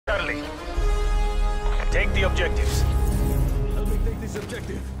Take the objectives. Help me take this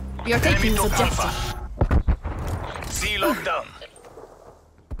objective. We are taking this objective. Alpha. C locked down.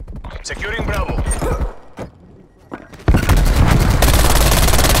 Securing Bravo.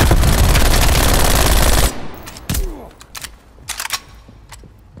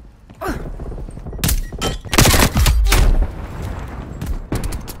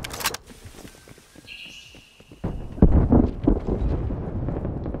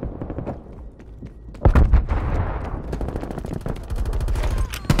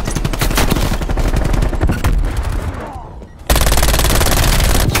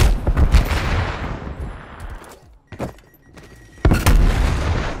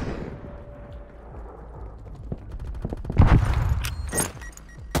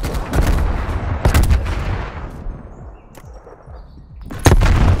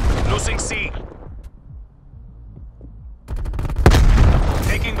 Losing C.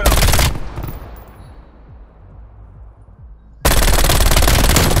 Taking Bravo.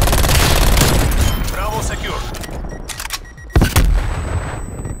 Bravo secure.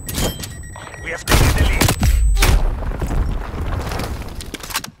 We have taken the lead.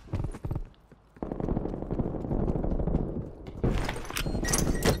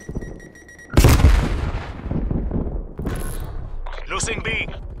 Losing B.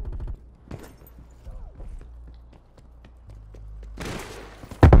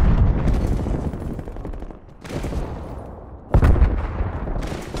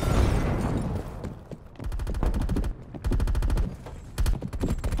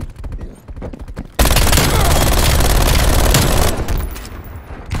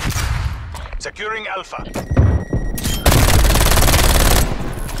 Securing Alpha.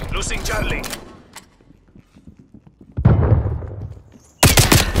 Losing Charlie.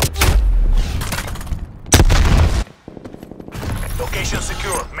 Location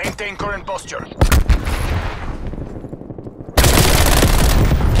secure. Maintain current posture.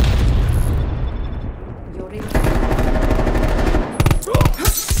 You're in.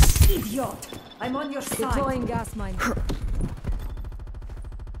 Idiot! I'm on your side. Deploying gas mine.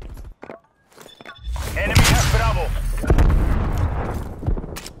 Enemy has Bravo.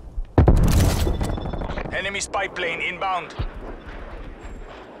 Enemy spy plane inbound.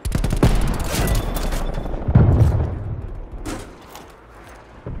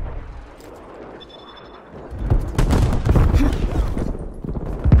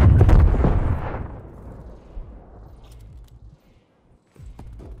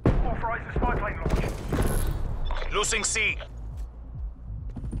 Authorize the spy plane launch. Losing C.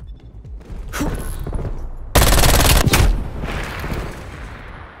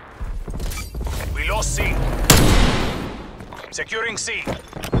 We lost C. Securing C.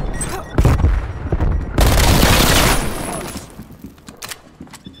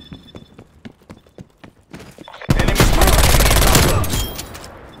 Enemy spy plane inbound.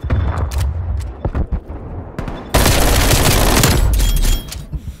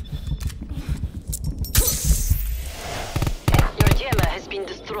 Your jammer has been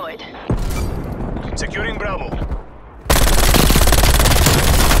destroyed. Securing Bravo.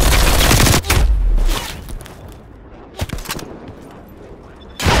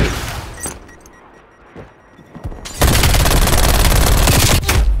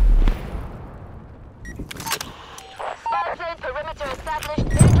 Spy plane perimeter established.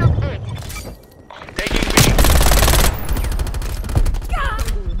 Angels 8. Taking B.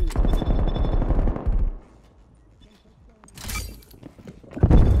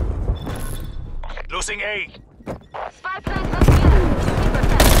 Losing A. Spy plane secured.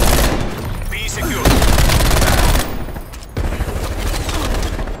 B secure.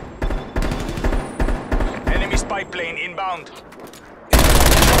 Enemy spy plane inbound.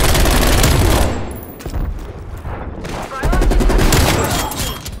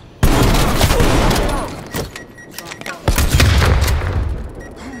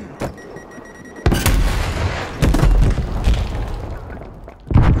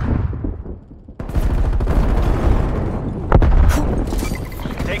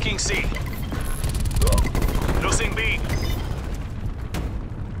 Taking C. Losing B.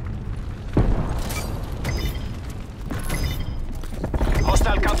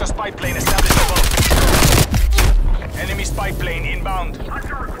 Hostile counter spy plane established above. Enemy spy plane inbound.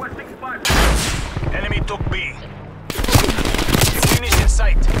 Hunter requesting spy plane. Enemy took B. Finish in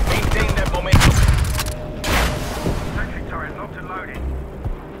sight. Maintain that momentum. Sentry turret locked and loaded.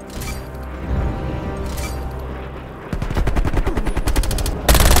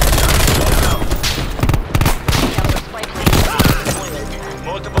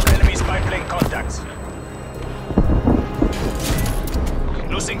 Multiple enemy spy plane contacts.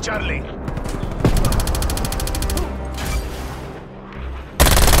 Losing Charlie.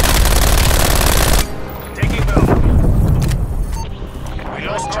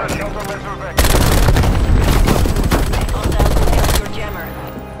 Sensor back. Hostiles took out your jammer.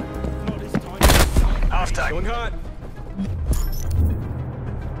 Half time. Going hot.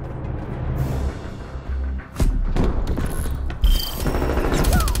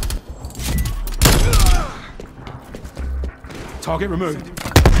 Target removed.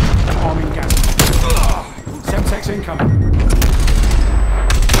 Arming gas. Semtex incoming.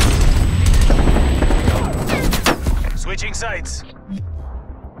 Switching sides.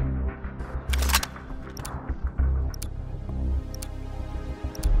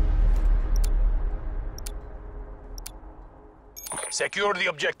 Secure the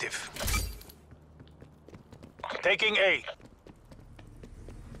objective. Taking A.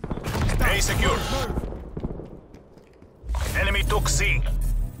 A secure. Enemy took C.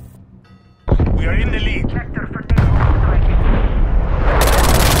 We are in the lead. Sector for naval strike.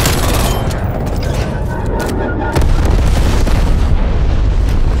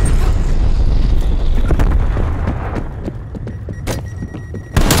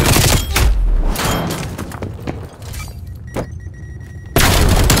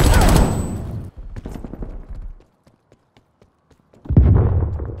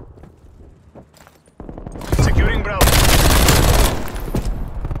 Securing Bravo.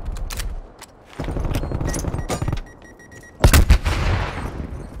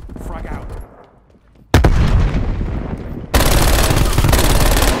 Frag out.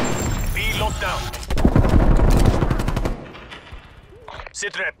 B locked down.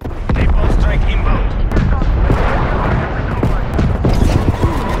 Sitrep. Napalm strike inbound.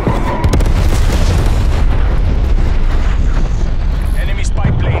 Enemy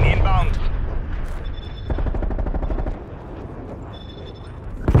spy plane inbound.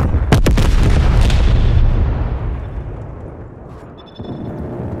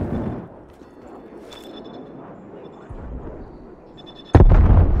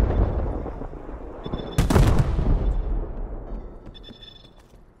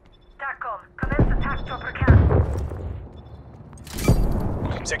 TACCOM, commence attack chopper count.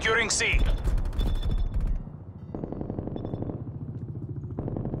 Securing C.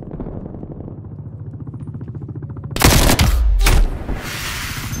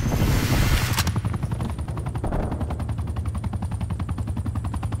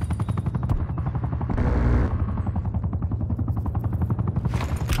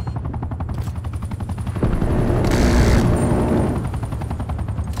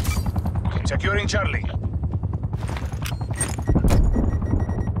 Securing Charlie.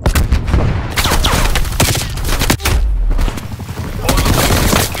 All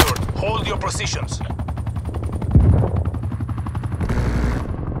units secured. Hold your positions.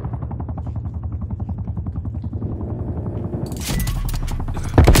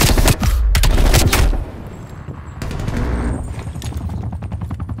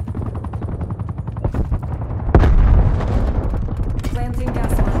 Planting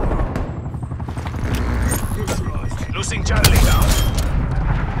gas bomb. Losing Charlie down.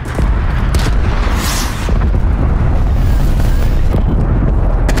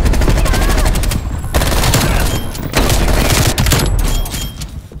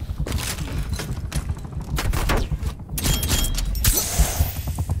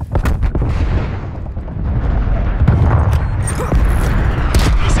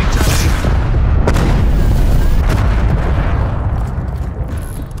 Losing Charlie.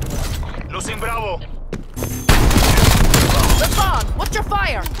 Losing Bravo. Respond! What's your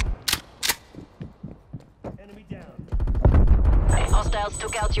fire? Enemy down. Hostiles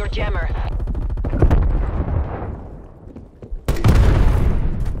took out your jammer.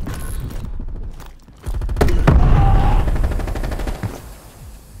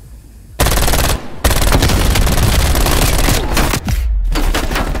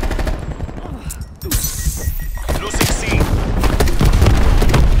 Losing C.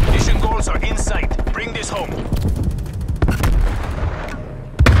 Mission goals are in sight. Bring this home.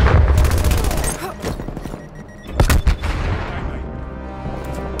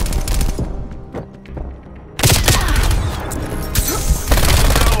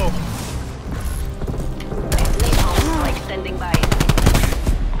 Bravo. Napalm strike standing by.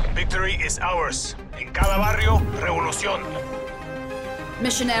 Victory is ours. En cada barrio, revolución.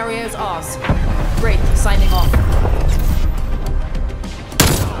 Mission area is ours. Great, signing off.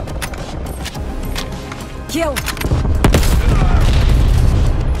 Kill.